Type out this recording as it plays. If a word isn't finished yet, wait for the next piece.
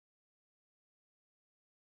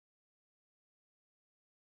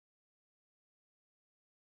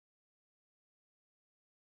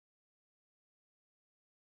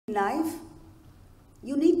life,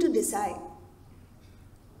 you need to decide,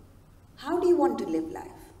 how do you want to live life?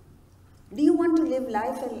 Do you want to live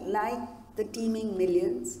life like the teeming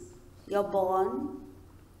millions? You're born,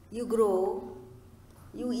 you grow,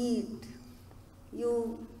 you eat,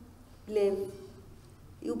 you live,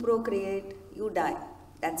 you procreate, you die.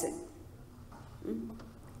 That's it.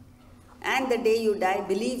 And the day you die,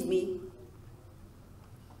 believe me,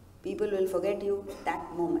 people will forget you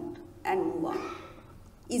that moment and move on.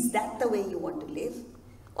 Is that the way you want to live?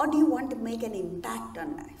 Or do you want to make an impact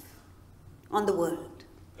on life, on the world,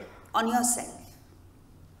 on yourself?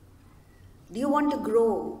 Do you want to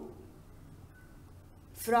grow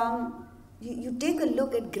from, you take a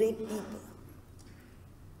look at great people,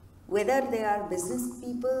 whether they are business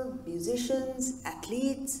people, musicians,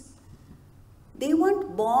 athletes, they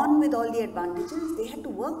weren't born with all the advantages, they had to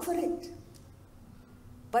work for it.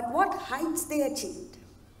 But what heights they achieved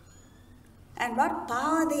and what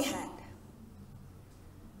power they had,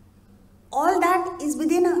 all that is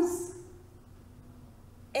within us.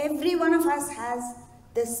 Every one of us has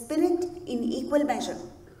the spirit in equal measure.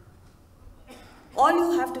 All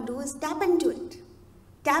you have to do is tap into it.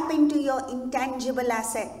 Tap into your intangible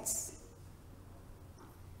assets.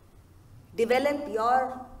 Develop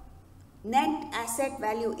your net asset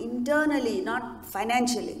value internally, not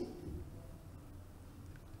financially,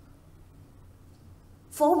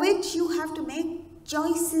 for which you have to make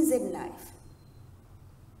choices in life.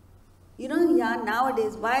 You know,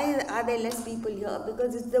 nowadays, why are there less people here?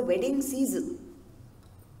 Because it's the wedding season.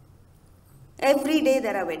 Every day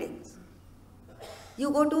there are weddings.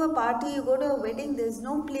 You go to a party, you go to a wedding, there's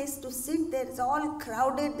no place to sit, it's all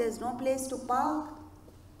crowded, there's no place to park.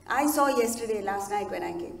 I saw last night when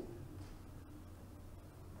I came.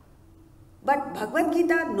 But Bhagavad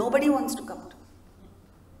Gita, nobody wants to come to.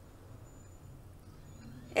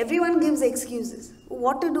 Everyone gives excuses.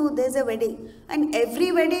 What to do? There's a wedding. And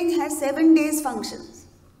every wedding has 7 days functions.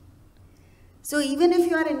 So even if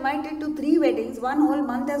you are invited to 3 weddings, 1 whole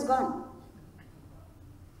month has gone.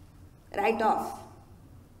 Right off.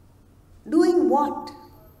 Doing what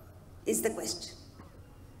is the question.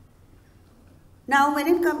 Now when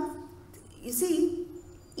it comes, you see,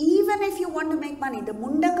 even if you want to make money, the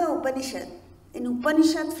Mundaka Upanishad, an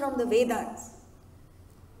Upanishad from the Vedas,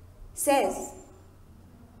 says,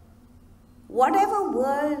 whatever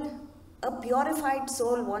world a purified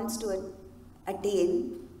soul wants to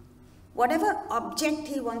attain, whatever object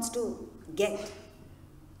he wants to get,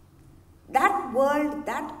 that world,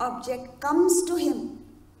 that object comes to him.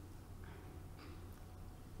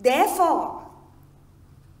 Therefore,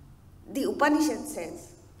 the Upanishad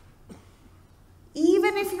says,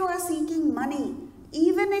 even if you are seeking money,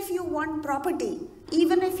 even if you want property,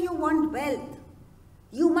 even if you want wealth,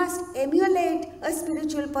 you must emulate a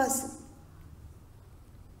spiritual person.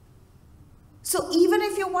 So even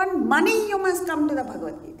if you want money, you must come to the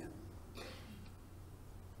Bhagavad Gita.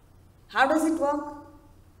 How does it work?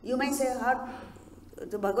 You may say,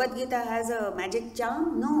 the Bhagavad Gita has a magic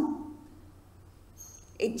charm? No.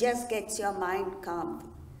 It just gets your mind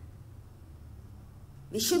calm.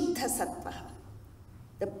 Vishuddha sattva.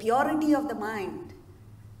 The purity of the mind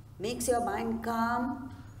makes your mind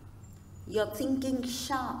calm, your thinking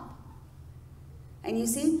sharp. And you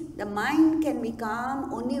see, the mind can be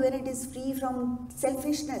calm only when it is free from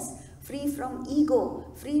selfishness, free from ego,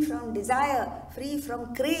 free from desire, free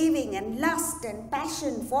from craving and lust and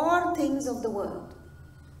passion for things of the world.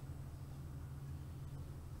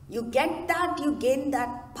 You get that, you gain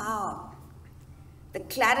that power, the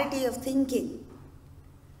clarity of thinking.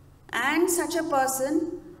 And such a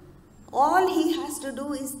person, all he has to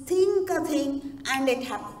do is think a thing and it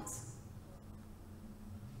happens.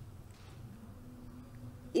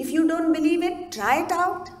 If you don't believe it, try it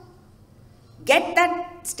out. Get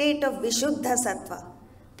that state of Vishuddha Sattva.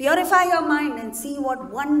 Purify your mind and see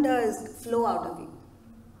what wonders flow out of you.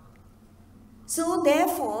 So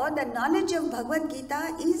therefore, the knowledge of Bhagavad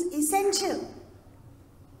Gita is essential.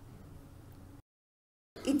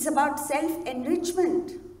 It's about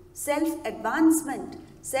self-enrichment, self-advancement,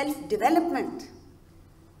 self-development.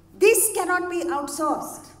 This cannot be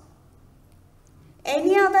outsourced.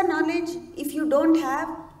 Any other knowledge, if you don't have,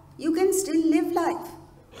 you can still live life.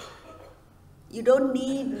 You don't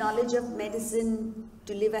need knowledge of medicine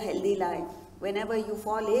to live a healthy life. Whenever you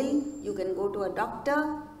fall ill, you can go to a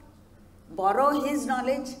doctor, borrow his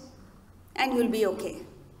knowledge, and you'll be okay.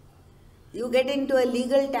 You get into a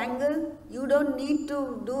legal tangle, you don't need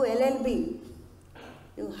to do LLB.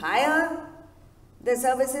 You hire the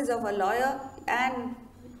services of a lawyer, and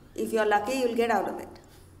if you're lucky, you'll get out of it.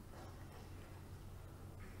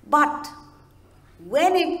 But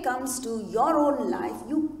when it comes to your own life,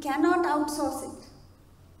 you cannot outsource it.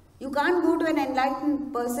 You can't go to an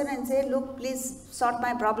enlightened person and say, look, please sort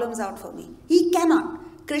my problems out for me. He cannot.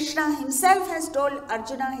 Krishna himself has told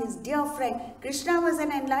Arjuna, his dear friend, Krishna was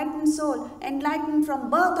an enlightened soul, enlightened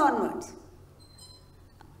from birth onwards.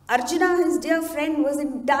 Arjuna, his dear friend, was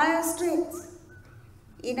in dire straits,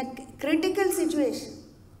 in a critical situation,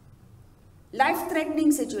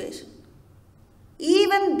 life-threatening situation.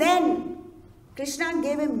 Even then, Krishna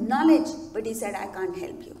gave him knowledge, but he said, I can't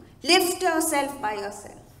help you. Lift yourself by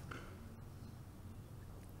yourself.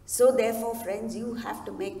 So therefore, friends, you have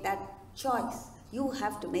to make that choice. You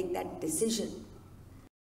have to make that decision.